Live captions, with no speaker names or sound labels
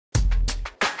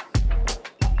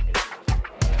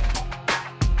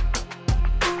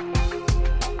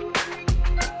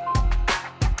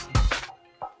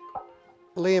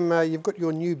Liam, you've got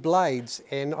your new blades,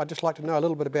 and I'd just like to know a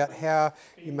little bit about how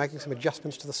you're making some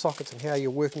adjustments to the sockets and how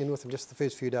you're working in with them just the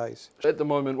first few days. At the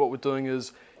moment, what we're doing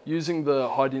is using the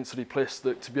high density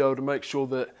plastic to be able to make sure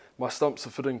that my stumps are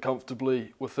fitting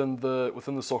comfortably within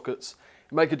the sockets.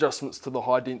 Make adjustments to the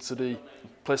high density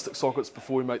plastic sockets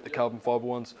before we make the carbon fibre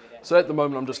ones. So at the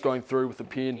moment I'm just going through with a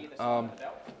pen.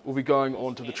 We'll be going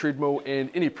onto the treadmill, and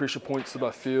any pressure points that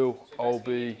I feel I'll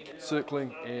be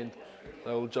circling and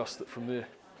they'll adjust it from there.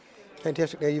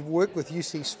 Fantastic. Now you've worked with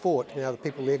UC Sport, now the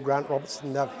people there, Grant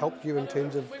Robertson, they've helped you in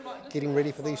terms of getting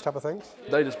ready for these type of things?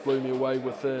 They just blew me away.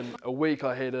 Within a week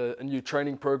I had a new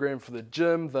training program for the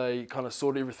gym. They kind of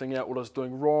sorted everything out, what I was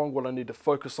doing wrong, what I need to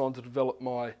focus on to develop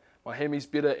my hammies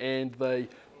better, and they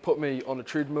put me on a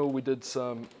treadmill. We did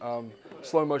some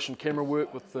slow motion camera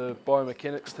work with the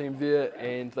biomechanics team there,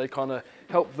 and they kind of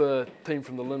helped the team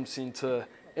from the limb centre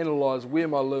analyse where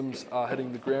my limbs are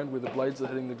hitting the ground, where the blades are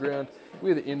hitting the ground,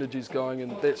 where the energy's going,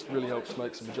 and that's really helped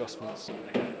make some adjustments.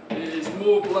 There's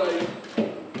more blade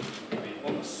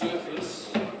on the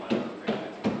surface.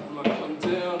 When I come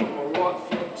down on my right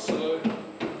foot, so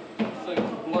I think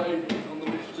the blade on the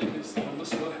left leg is on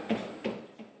this way.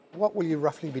 What will you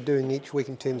roughly be doing each week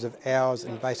in terms of hours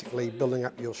and basically building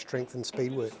up your strength and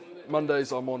speed work?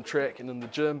 Mondays I'm on track and in the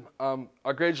gym.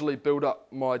 I gradually build up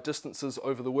my distances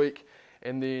over the week,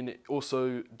 and then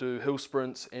also do hill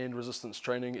sprints and resistance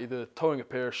training, either towing a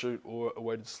parachute or a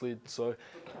weighted sled. So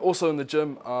also in the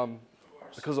gym,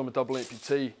 because I'm a double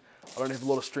amputee, I don't have a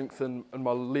lot of strength in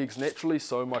my legs naturally,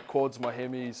 so my quads, my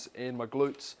hammies and my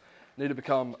glutes need to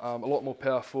become a lot more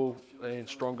powerful and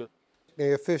stronger. Now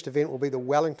your first event will be the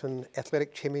Wellington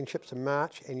Athletic Championships in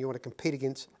March, and you want to compete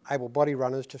against able-bodied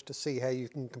runners just to see how you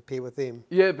can compare with them.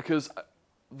 Yeah, because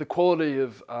the quality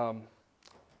of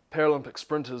Paralympic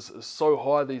sprinters is so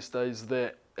high these days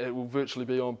that it will virtually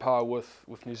be on par with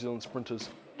New Zealand sprinters.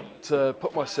 To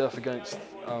put myself against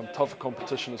tougher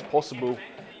competition as possible,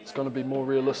 it's going to be more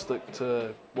realistic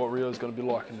to what Rio is going to be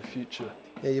like in the future.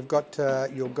 Now you've got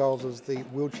your goals as the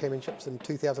World Championships in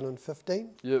 2015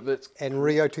 and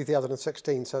Rio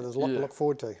 2016, so there's a lot to look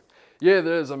forward to. Yeah,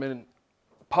 there is. I mean,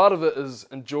 part of it is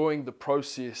enjoying the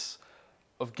process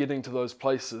of getting to those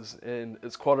places, and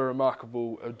it's quite a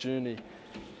remarkable journey.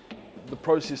 The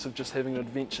process of just having an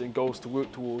adventure and goals to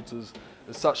work towards is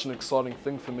such an exciting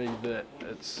thing for me that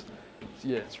it's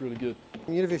really good.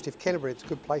 The University of Canterbury, it's a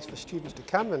good place for students to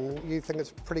come, and you think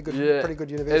it's a pretty good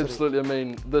university? Absolutely. I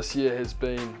mean, this year has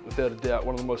been, without a doubt,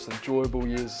 one of the most enjoyable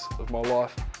years of my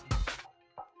life.